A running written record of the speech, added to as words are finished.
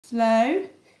Hello.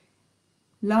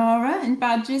 Lara and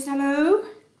Badgers, hello.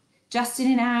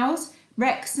 Justin and Owls,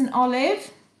 Rex and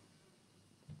Olive.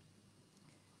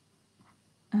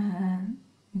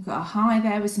 We've got a hi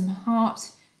there with some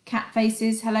heart cat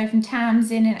faces. Hello from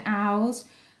Tamsin and Owls.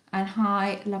 And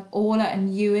hi, love Orla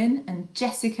and Ewan and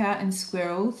Jessica and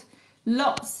Squirrels.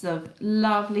 Lots of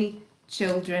lovely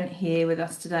children here with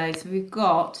us today. So we've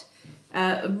got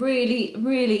a really,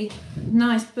 really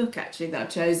nice book actually that I've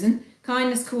chosen.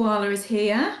 Kindness Koala is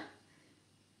here.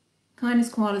 Kindness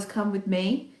Koala's come with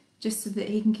me just so that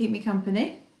he can keep me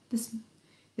company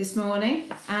this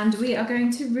morning. And we are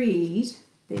going to read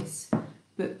this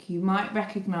book. You might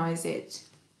recognise it.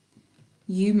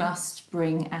 You Must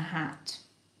Bring a Hat.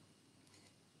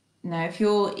 Now, if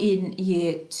you're in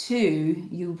year 2,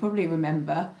 you'll probably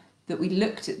remember that we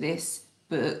looked at this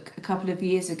book a couple of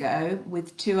years ago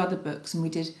with 2 other books, and we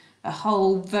did a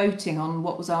whole voting on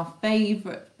what was our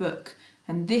favourite book.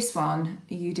 And this one,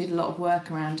 you did a lot of work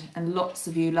around, and lots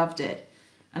of you loved it.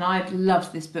 And I've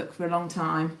loved this book for a long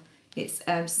time. It's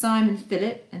Simon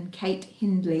Philip and Kate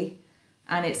Hindley,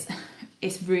 and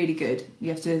it's really good. You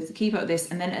have to keep up with this,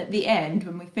 and then at the end,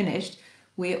 when we finished,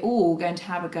 we're all going to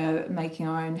have a go at making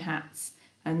our own hats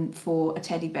and for a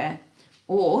teddy bear,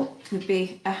 or it could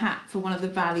be a hat for one of the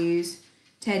values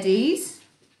teddies.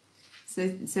 So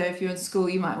if you're in school,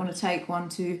 you might want to take one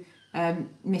to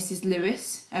Mrs.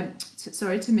 Lewis,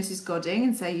 to Mrs. Godding,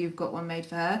 and say you've got one made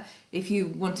for her. If you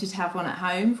wanted to have one at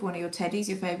home for one of your teddies,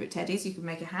 your favourite teddies, you could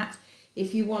make a hat.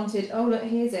 If you wanted, oh look,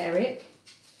 here's Eric.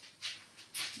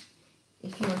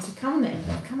 If you want to come then,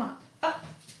 come up.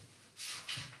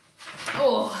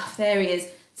 Oh, there he is.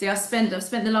 See, I've spent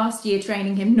the last year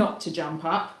training him not to jump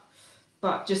up,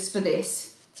 but just for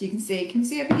this. So you can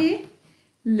see over here?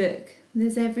 Look,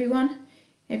 there's everyone.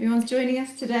 Everyone's joining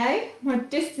us today. My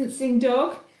distancing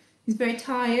dog is very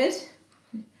tired.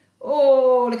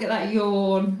 Oh, look at that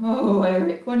yawn. Oh,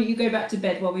 Eric, why don't you go back to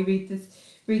bed while we read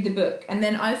the book? And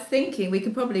then I was thinking we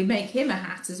could probably make him a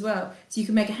hat as well. So you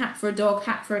can make a hat for a dog,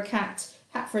 hat for a cat,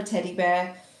 hat for a teddy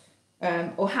bear,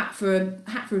 or hat for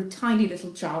a tiny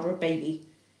little child or a baby.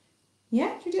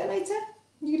 Yeah, should we do that later?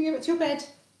 You're gonna go back to your bed?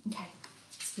 Okay,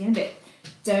 see you in a bit.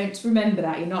 Don't remember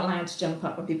that, you're not allowed to jump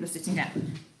up when people are sitting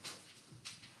down.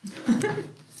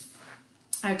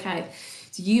 Okay,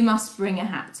 so you must bring a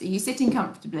hat. Are you sitting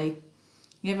comfortably?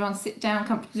 Everyone sit down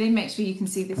comfortably, make sure you can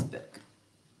see this book.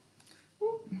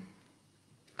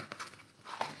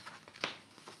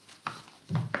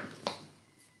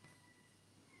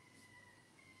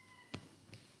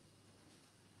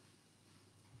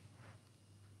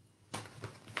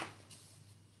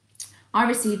 I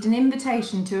received an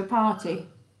invitation to a party.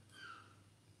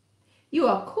 You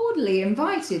are cordially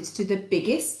invited to the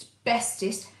biggest,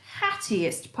 bestest,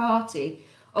 hattiest party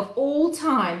of all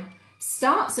time.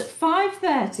 Starts at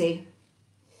 5:30.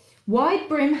 Wide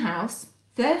Brim House,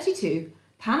 32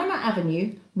 Panama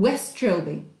Avenue, West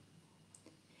Trilby.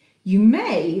 You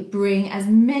may bring as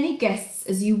many guests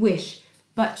as you wish,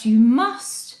 but you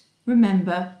must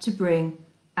remember to bring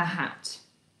a hat.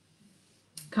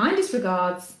 Kindest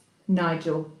regards,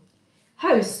 Nigel,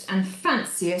 host and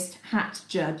fanciest hat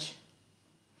judge.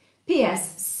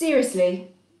 P.S.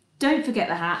 Seriously, don't forget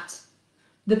the hat.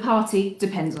 The party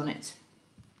depends on it.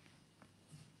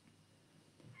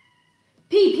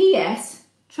 P.P.S.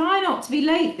 Try not to be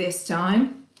late this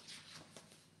time.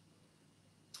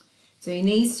 So he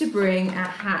needs to bring a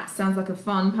hat. Sounds like a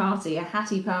fun party, a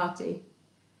hatty party.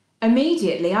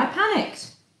 Immediately I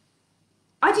panicked.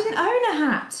 I didn't own a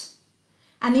hat.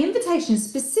 And the invitation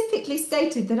specifically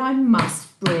stated that I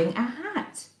must bring a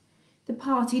hat. The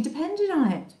party depended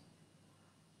on it.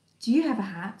 Do you have a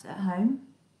hat at home?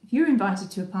 If you were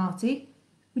invited to a party,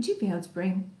 would you be able to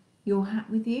bring your hat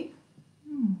with you?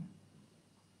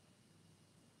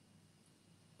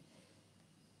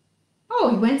 Oh,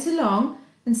 he went along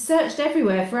and searched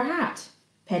everywhere for a hat.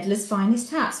 Peddler's finest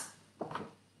hats.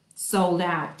 Sold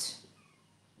out.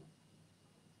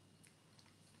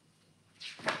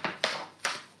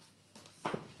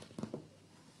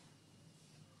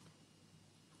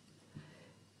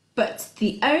 But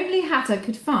the only hat I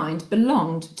could find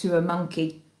belonged to a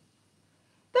monkey.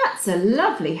 That's a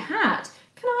lovely hat.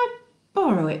 Can I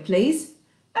borrow it, please?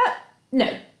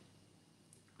 No.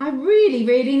 I really,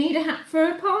 really need a hat for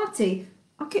a party.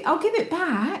 I'll give it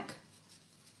back.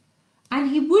 And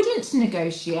he wouldn't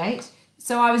negotiate,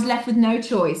 so I was left with no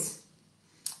choice.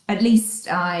 At least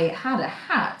I had a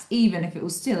hat, even if it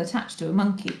was still attached to a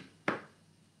monkey.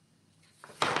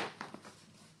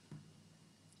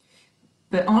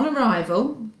 But on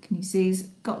arrival, can you see he's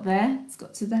got there? He's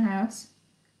got to the house.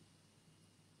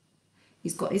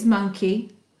 He's got his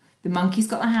monkey. The monkey's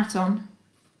got the hat on.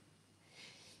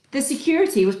 The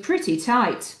security was pretty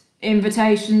tight.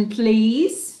 Invitation,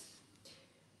 please,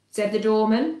 said the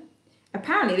doorman.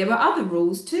 Apparently there were other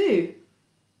rules too.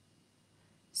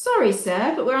 Sorry,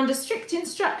 sir, but we're under strict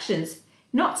instructions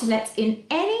not to let in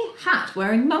any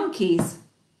hat-wearing monkeys,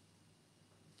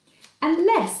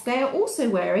 unless they are also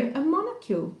wearing a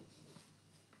monocle.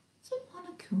 What's a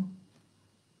monocle?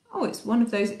 Oh, it's one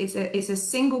of those, it's a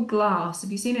single glass.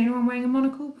 Have you seen anyone wearing a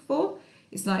monocle before?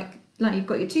 It's like you've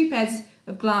got your two pairs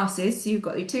of glasses, so you've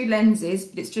got your two lenses,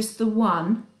 but it's just the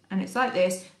one, and it's like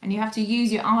this, and you have to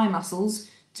use your eye muscles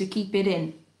to keep it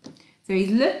in. So he's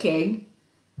looking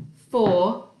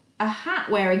for a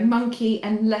hat-wearing monkey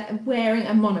and wearing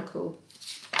a monocle.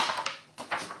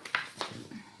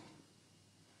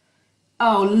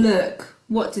 Oh, look,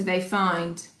 what did they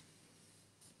find?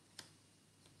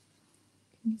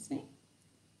 Can you see?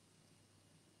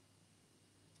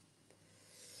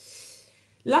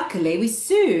 Luckily, we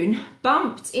soon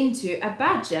bumped into a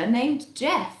badger named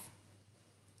Jeff.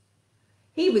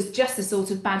 He was just the sort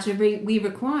of badger we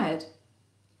required.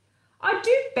 I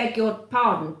do beg your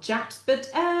pardon, chaps,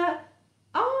 but are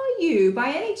you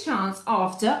by any chance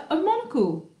after a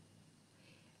monocle?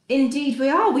 Indeed we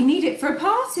are. We need it for a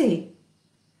party.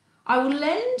 I will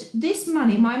lend this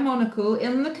money, my monocle,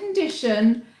 in the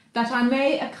condition that I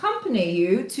may accompany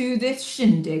you to this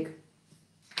shindig.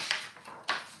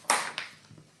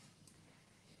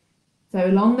 So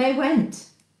along they went.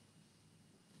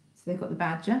 So they've got the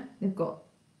badger, they've got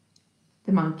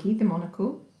the monkey, the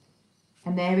monocle,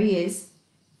 and there he is,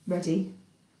 ready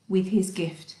with his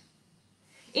gift.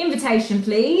 Invitation,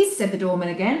 please, said the doorman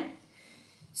again.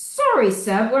 Sorry,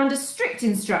 sir, we're under strict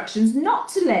instructions not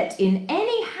to let in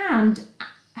any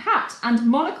hat and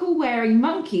monocle wearing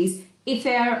monkeys if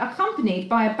they are accompanied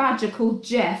by a badger called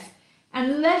Jeff,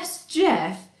 unless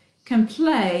Jeff can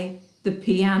play the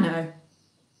piano.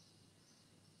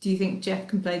 Do you think Jeff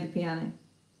can play the piano?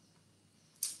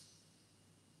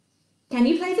 Can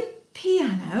you play the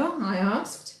piano? I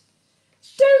asked.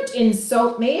 Don't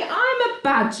insult me. I'm a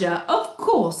badger. Of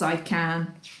course I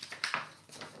can.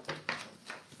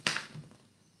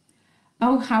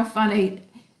 Oh, how funny.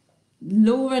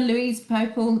 Laura Louise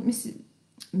Popel,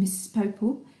 Mrs.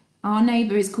 Popel, our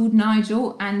neighbour is called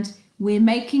Nigel and we're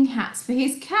making hats for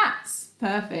his cats.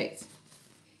 Perfect.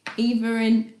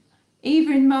 Eva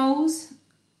in Moles.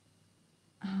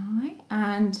 Hi.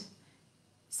 And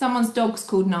someone's dog's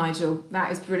called Nigel.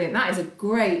 That is brilliant. That is a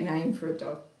great name for a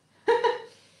dog.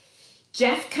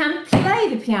 Jeff can play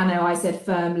the piano, I said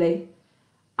firmly.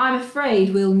 I'm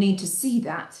afraid we'll need to see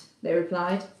that, they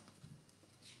replied.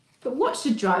 But what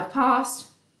should drive past?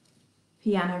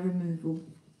 Piano removal.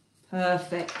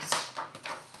 Perfect.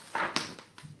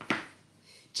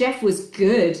 Jeff was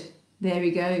good. There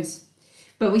he goes.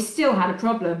 But we still had a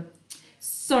problem.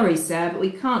 Sorry, sir, but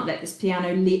we can't let this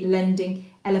piano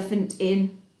lending elephant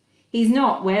in. He's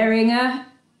not wearing a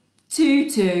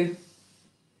tutu.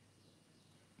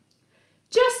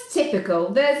 Just typical.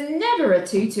 There's never a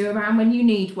tutu around when you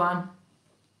need one.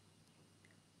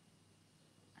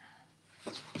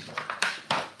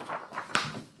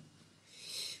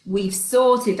 We've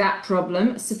sorted that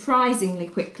problem surprisingly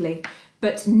quickly,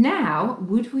 but now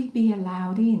would we be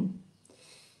allowed in?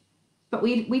 But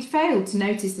we'd failed to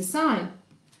notice the sign.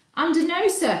 Under no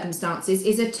circumstances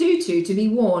is a tutu to be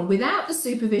worn without the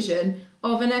supervision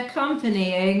of an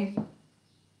accompanying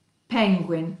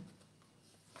penguin.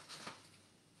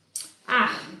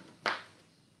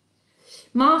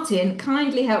 Martin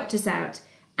kindly helped us out,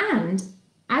 and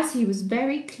as he was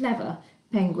very clever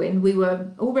penguin, we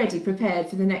were already prepared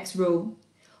for the next rule.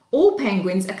 All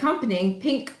penguins accompanying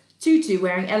pink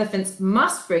tutu-wearing elephants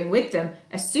must bring with them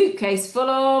a suitcase full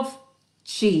of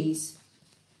cheese.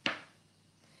 So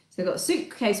we've got a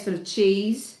suitcase full of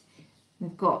cheese,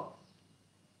 we've got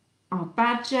our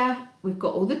badger, we've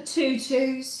got all the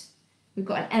tutus, we've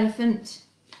got an elephant,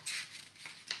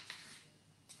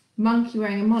 monkey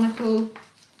wearing a monocle.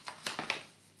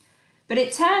 But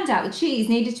it turned out the cheese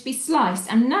needed to be sliced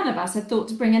and none of us had thought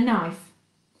to bring a knife.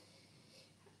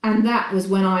 And that was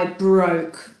when I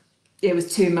broke. It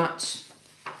was too much.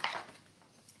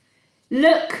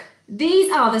 Look, these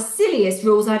are the silliest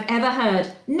rules I've ever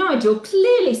heard. Nigel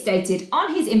clearly stated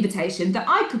on his invitation that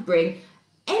I could bring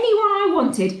anyone I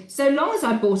wanted so long as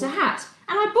I bought a hat.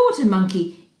 And I bought a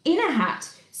monkey in a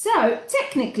hat. So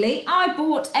technically I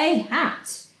bought a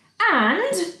hat.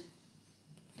 And...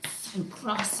 so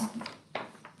cross.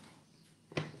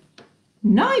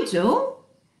 Nigel?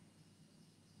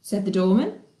 Said the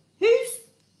doorman. Who's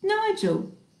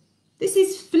Nigel? This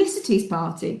is Felicity's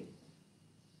party.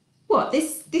 What,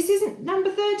 this isn't number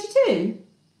 32?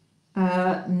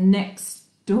 Next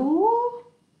door.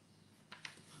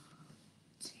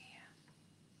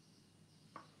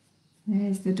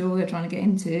 There's the door we're trying to get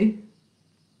into.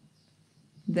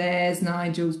 There's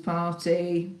Nigel's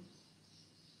party.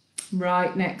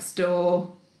 Right next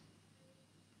door.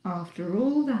 After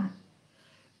all that.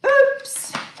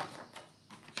 Oops!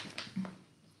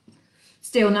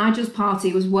 Still, Nigel's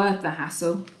party was worth the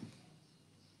hassle.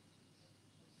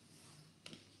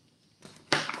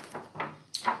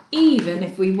 Even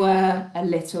if we were a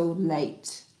little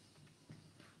late.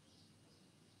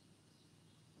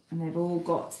 And they've all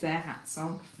got their hats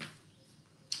on.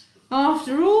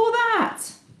 After all that.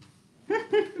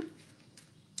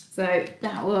 So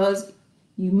that was,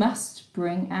 you must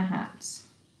bring a hat.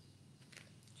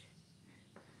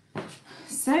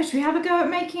 So should we have a go at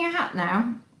making a hat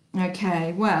now?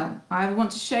 Okay, well, I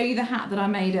want to show you the hat that I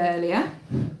made earlier.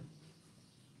 And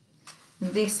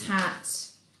this hat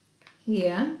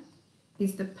here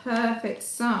is the perfect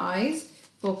size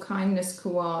for Kindness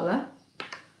Koala.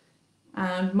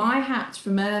 And my hat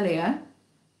from earlier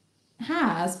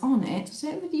has on it, I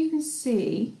don't know if you can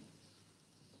see,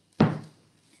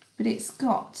 but it's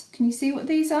got, can you see what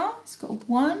these are? It's got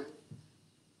 1,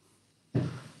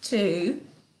 2,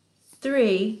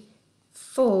 3,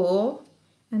 4,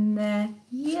 and they're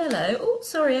yellow. Oh,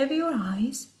 sorry, over your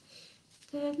eyes.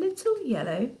 They're little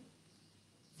yellow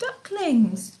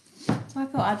ducklings. So I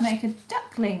thought I'd make a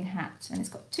duckling hat, and it's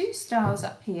got 2 stars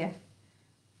up here.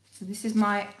 So this is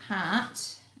my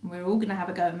hat, and we're all going to have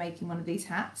a go at making one of these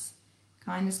hats.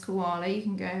 Kindness Koala, you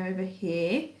can go over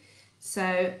here.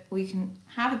 So we can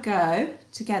have a go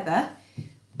together.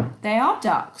 They are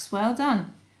ducks, well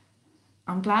done.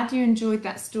 I'm glad you enjoyed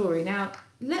that story. Now,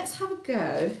 let's have a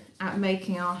go at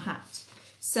making our hat.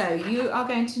 So you are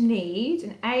going to need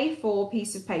an A4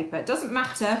 piece of paper. It doesn't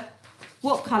matter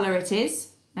what colour it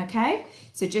is, okay?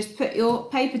 So just put your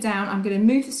paper down. I'm going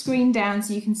to move the screen down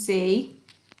so you can see,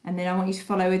 and then I want you to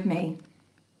follow with me.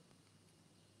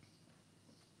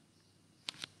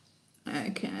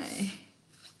 Okay.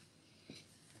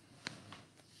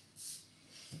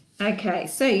 Okay,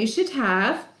 so you should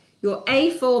have your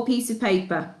A4 piece of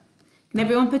paper. Can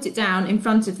everyone put it down in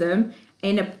front of them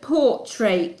in a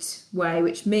portrait way,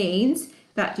 which means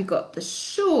that you've got the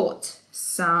short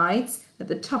sides at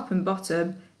the top and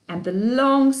bottom and the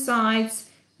long sides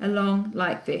along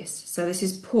like this. So this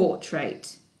is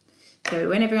portrait. So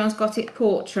when everyone's got it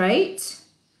portrait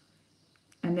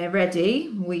and they're ready,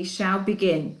 we shall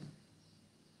begin.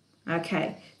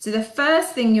 Okay, so the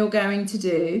first thing you're going to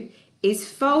do is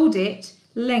fold it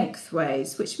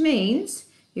lengthways, which means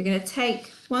you're going to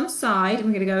take one side and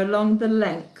we're going to go along the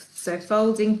length. So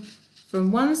folding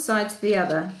from one side to the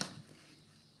other.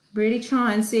 Really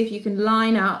try and see if you can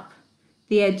line up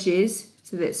the edges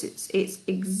so that it's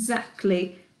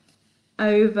exactly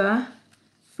over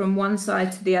from one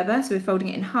side to the other. So we're folding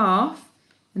it in half,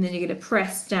 and then you're going to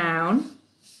press down.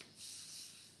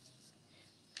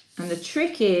 And the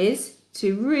trick is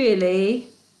to really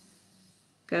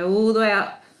go all the way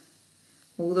up,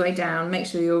 all the way down. Make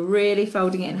sure you're really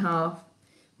folding it in half.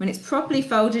 When it's properly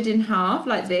folded in half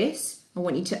like this, I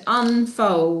want you to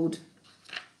unfold.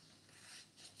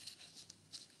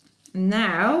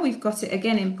 Now we've got it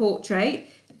again in portrait.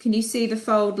 Can you see the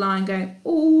fold line going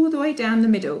all the way down the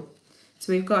middle?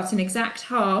 So we've got an exact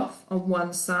half on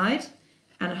one side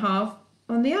and a half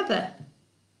on the other.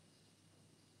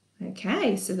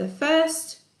 Okay, so the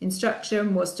first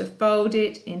instruction was to fold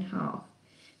it in half.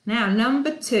 Now,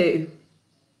 number 2.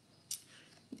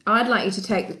 I'd like you to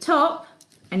take the top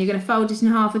and you're going to fold it in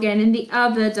half again in the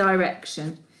other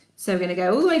direction. So we're going to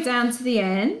go all the way down to the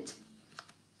end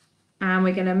and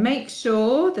we're going to make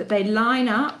sure that they line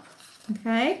up,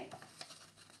 okay?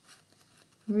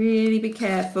 Really be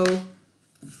careful.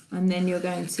 And then you're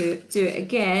going to do it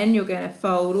again. You're going to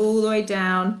fold all the way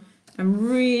down and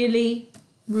really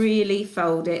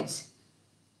fold it.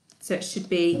 So it should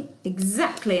be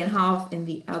exactly in half in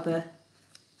the other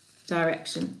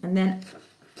direction. And then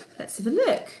let's have a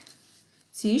look.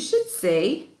 So you should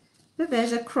see that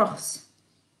there's a cross.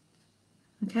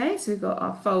 Okay, so we've got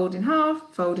our fold in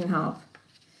half, fold in half.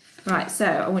 Right, so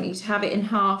I want you to have it in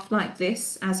half like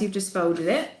this as you've just folded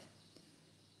it.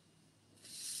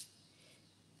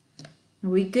 Are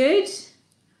we good?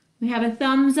 We have a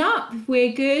thumbs up if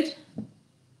we're good.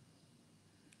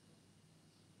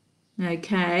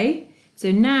 Okay,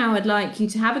 so now I'd like you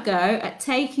to have a go at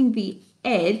taking the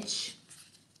edge.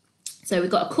 So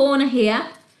we've got a corner here,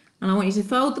 and I want you to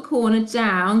fold the corner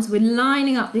down. So we're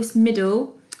lining up this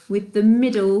middle with the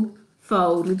middle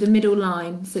fold, with the middle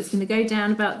line. So it's going to go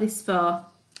down about this far.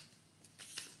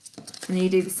 And you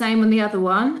do the same on the other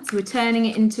one. So we're turning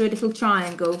it into a little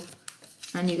triangle.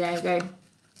 And you go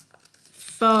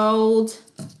fold,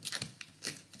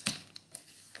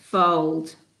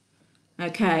 fold.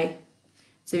 Okay,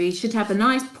 so you should have a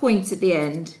nice point at the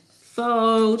end.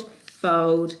 Fold,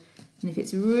 fold. And if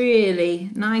it's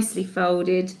really nicely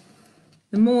folded,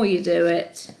 the more you do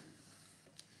it,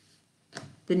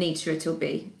 the neater it'll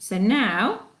be. So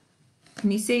now,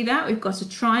 can you see that? We've got a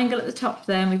triangle at the top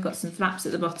there and we've got some flaps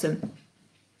at the bottom.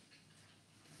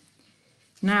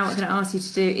 Now what I'm going to ask you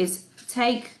to do is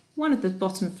take one of the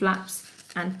bottom flaps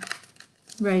and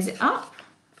raise it up.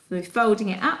 We're folding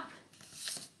it up.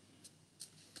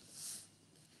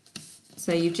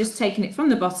 So you've just taken it from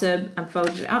the bottom and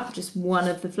folded it up, just one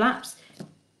of the flaps.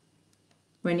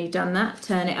 When you've done that,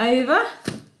 turn it over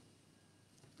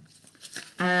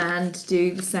and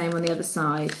do the same on the other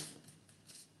side.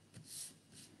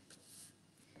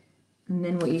 And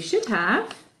then what you should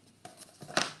have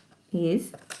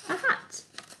is a hat.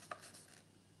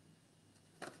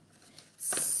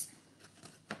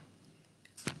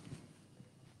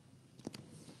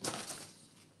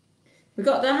 We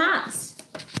got the hats.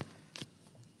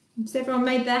 Has everyone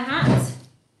made their hat?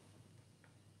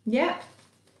 Yep.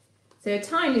 So a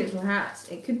tiny little hat.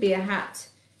 It could be a hat,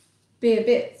 be a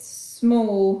bit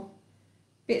small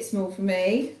for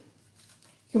me.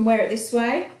 You can wear it this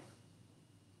way.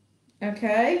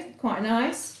 Okay, quite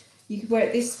nice. You could wear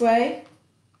it this way.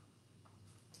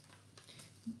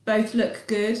 Both look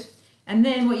good. And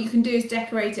then what you can do is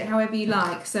decorate it however you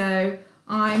like. So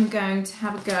I'm going to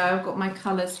have a go. I've got my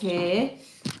colours here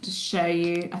to show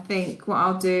you. I think what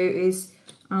I'll do is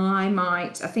I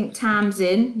think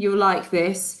Tamsin, you'll like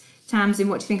this. Tamsin,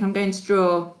 what do you think I'm going to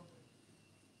draw?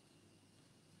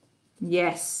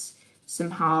 Yes, some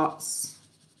hearts.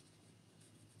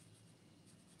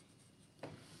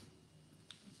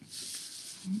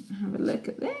 Have a look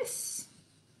at this.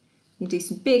 You do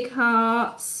some big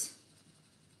hearts.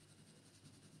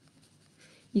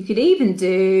 You could even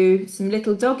do some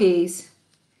little doggies.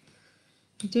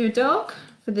 You do a dog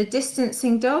for the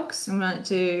distancing dogs. I'm going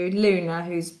to do Luna,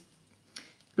 who's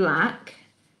black.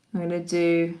 I'm going to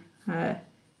do her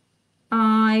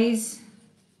eyes,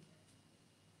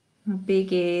 her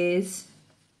big ears,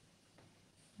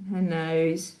 her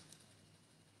nose.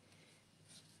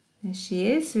 There she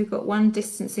is. So we've got one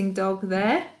distancing dog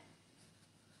there.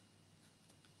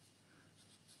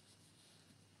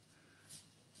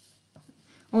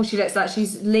 Oh, she looks like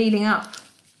she's leaning up.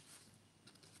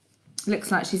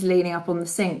 Looks like she's leaning up on the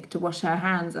sink to wash her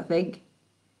hands, I think.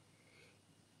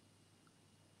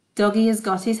 Doggy has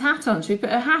got his hat on. Should we put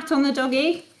a hat on the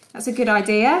doggy? That's a good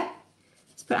idea.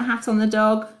 Let's put a hat on the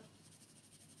dog.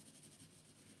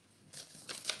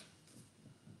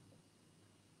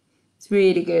 It's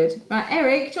really good. Right,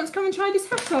 Eric, do you want to come and try this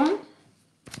hat on?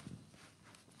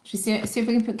 Should we see if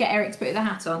we can get Eric to put the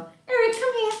hat on? Eric,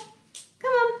 come here.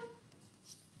 Come on.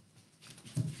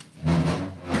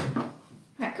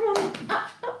 Right, come on. Up,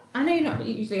 up. I know you're not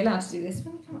usually allowed to do this.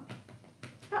 Come on.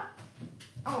 Up.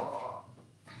 Oh.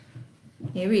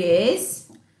 Here he is.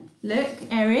 Look,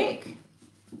 Eric.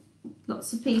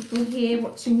 Lots of people here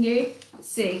watching you. Let's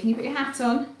see, can you put your hat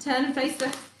on? Turn and face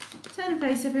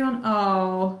everyone.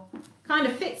 Oh, kind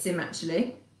of fits him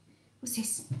actually. What's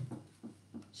this?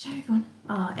 Show everyone.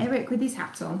 Oh, Eric with his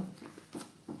hat on.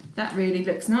 That really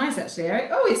looks nice actually,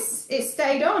 Eric. Oh, it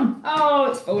stayed on.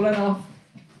 Oh, it's fallen off.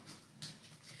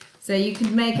 So you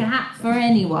could make a hat for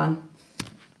anyone.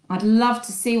 I'd love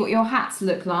to see what your hats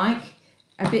look like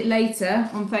a bit later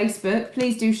on Facebook.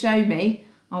 Please do show me.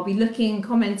 I'll be looking,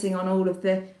 commenting on all of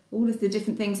the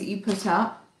different things that you put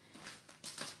up.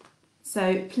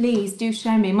 So please do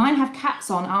show me. Mine have cats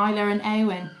on, Isla and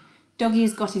Eowyn. Doggy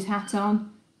has got his hat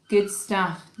on. Good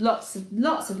stuff. Lots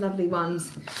of lovely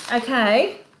ones.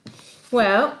 Okay.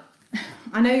 Well,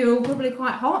 I know you're all probably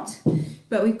quite hot,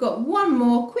 but we've got one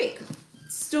more quick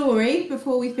story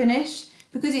before we finish,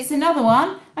 because it's another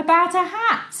one about a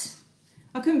hat.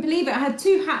 I couldn't believe it. I had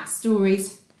two hat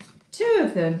stories. Two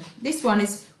of them. This one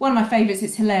is one of my favourites.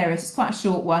 It's hilarious. It's quite a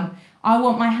short one. I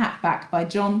Want My Hat Back by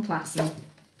John Classen.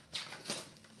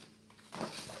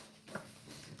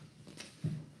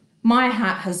 My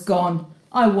hat has gone.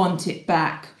 I want it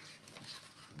back.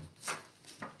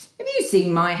 Have you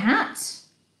seen my hat?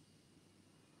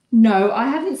 No, I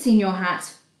haven't seen your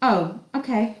hat. Oh,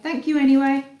 okay. Thank you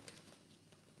anyway.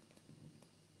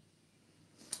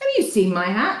 Have you seen my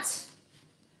hat?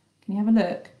 Can you have a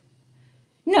look?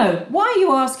 No, why are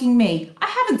you asking me? I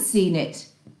haven't seen it.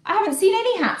 I haven't seen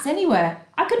any hats anywhere.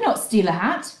 I could not steal a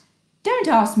hat. Don't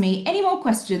ask me any more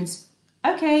questions.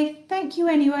 Okay, thank you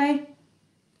anyway.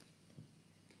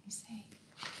 Can you see?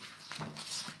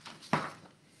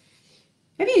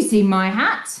 Have you seen my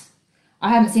hat? I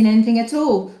haven't seen anything at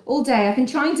all. All day I've been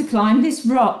trying to climb this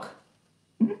rock.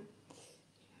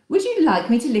 Would you like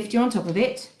me to lift you on top of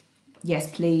it?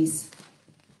 Yes, please.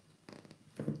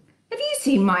 Have you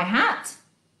seen my hat?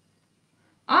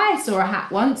 I saw a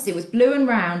hat once. It was blue and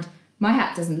round. My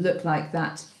hat doesn't look like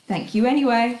that. Thank you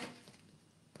anyway.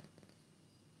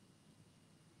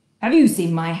 Have you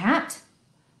seen my hat?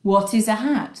 What is a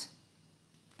hat?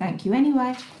 Thank you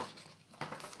anyway.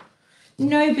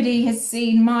 Nobody has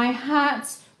seen my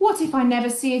hat. What if I never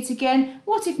see it again?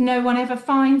 What if no one ever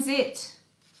finds it?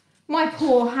 My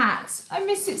poor hat. I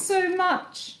miss it so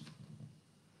much.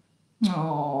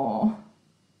 Oh.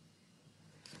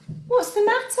 What's the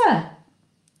matter?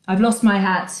 I've lost my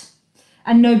hat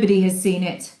and nobody has seen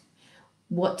it.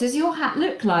 What does your hat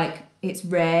look like? It's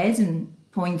red and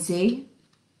pointy.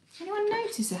 Anyone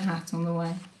notice a hat on the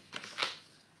way?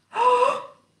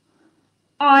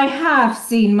 I have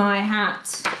seen my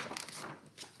hat.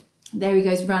 There he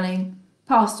goes running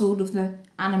past all of the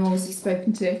animals he's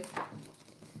spoken to.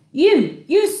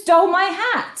 You stole my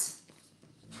hat.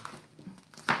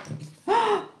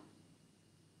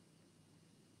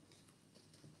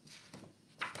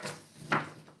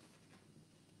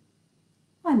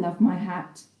 I love my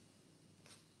hat.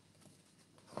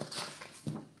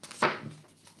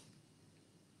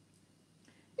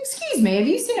 Excuse me, have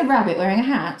you seen a rabbit wearing a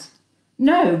hat?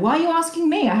 No, why are you asking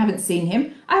me? I haven't seen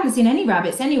him. I haven't seen any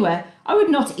rabbits anywhere. I would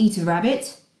not eat a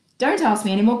rabbit. Don't ask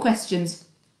me any more questions.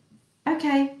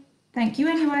 Okay, thank you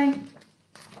anyway.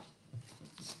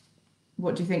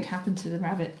 What do you think happened to the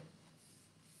rabbit?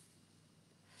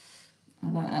 I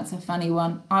think that's a funny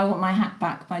one. I Want My Hat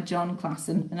Back by John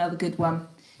Klassen, another good one.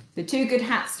 So 2 good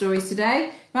hat stories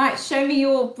today. Right, show me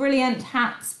your brilliant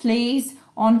hats, please,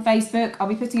 on Facebook. I'll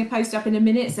be putting a post up in a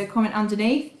minute, so comment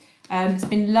underneath. It's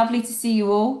been lovely to see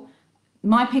you all.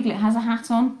 My piglet has a hat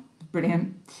on.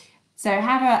 Brilliant. So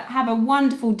have a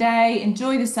wonderful day.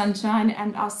 Enjoy the sunshine,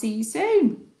 and I'll see you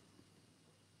soon.